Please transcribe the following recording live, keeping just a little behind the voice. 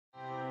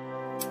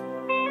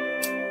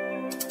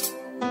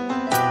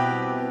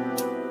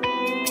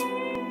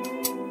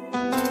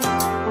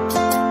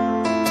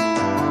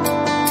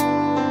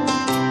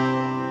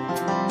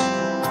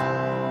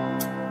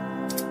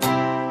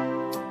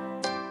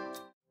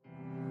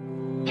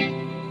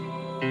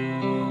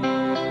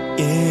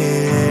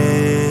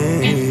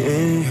Yeah.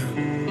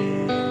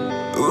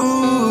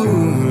 Ooh.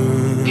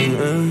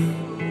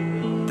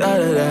 Da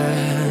da da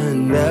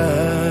da.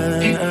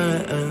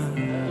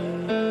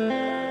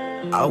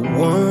 I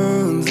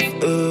want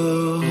the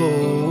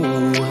whole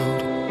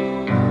world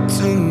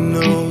to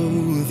know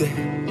that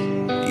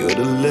you're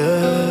the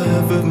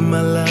love of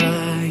my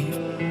life.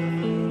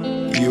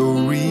 You're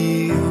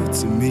real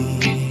to me.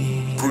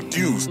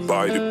 Produced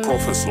by the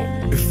Professor.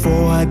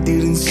 Before I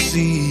didn't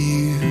see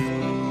you,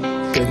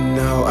 but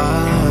now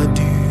I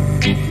do.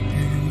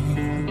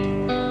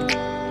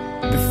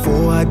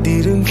 Before I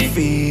didn't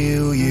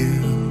feel you,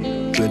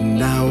 but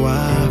now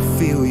I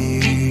feel you.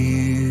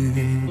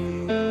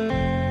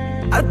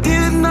 I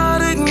did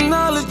not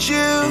acknowledge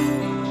you,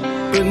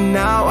 but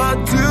now I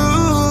do.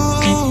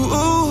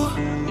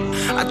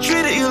 I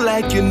treated you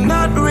like you're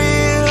not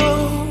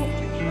real,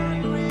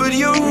 but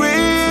you're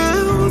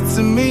real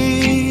to me.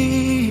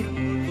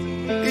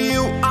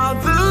 You are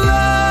the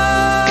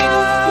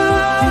love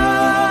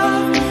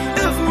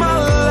of my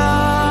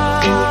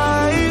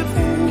life.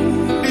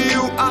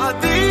 You are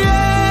the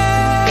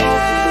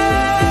air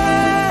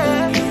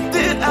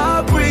that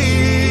I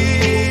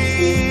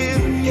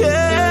breathe.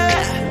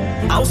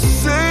 Yeah, I'll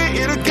say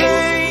it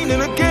again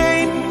and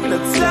again and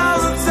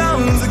 1,000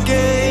 times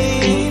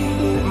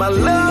again. My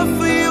love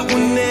for you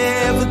will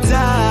never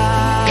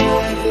die.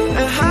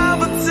 I have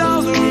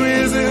 1,000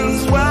 reasons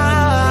why.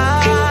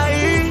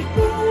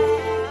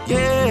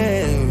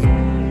 Yeah,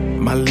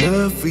 my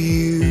love for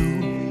you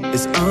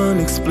is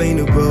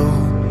unexplainable.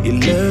 You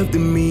loved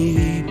me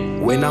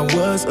when I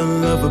was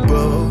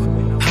unlovable.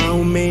 How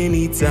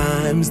many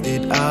times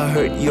did I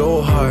hurt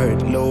your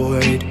heart,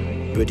 Lord?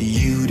 But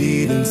you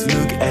didn't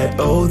look at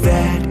all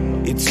that.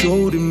 It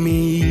told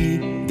me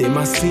that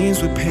my sins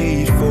were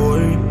paid for.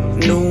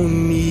 No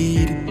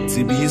need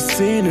to be a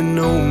sinner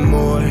no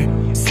more.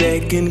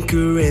 2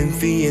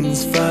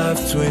 Corinthians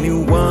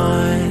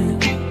 5:21.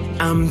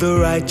 I'm the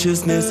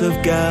righteousness of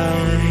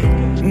God.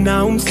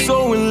 Now I'm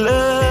so in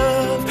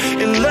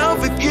love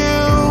with you.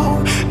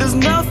 There's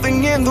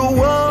nothing in the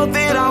world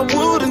that I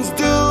wouldn't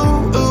do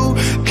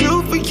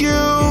for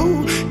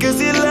you. 'Cause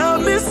you love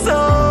me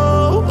so,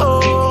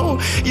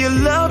 you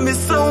love me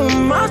so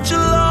much,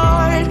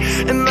 Lord.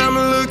 And I'm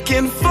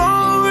looking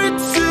forward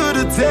to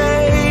the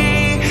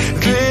day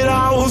that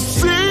I will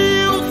see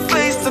you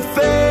face to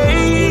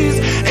face,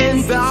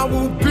 and I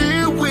will be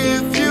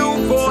with you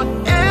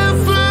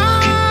forever.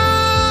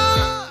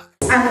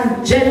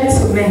 And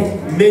gentlemen,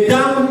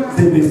 Mesdames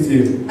et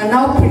messieurs, I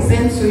now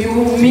present to you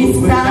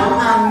Mr.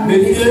 and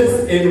Messieurs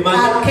Mrs. et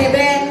Madame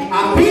Akebe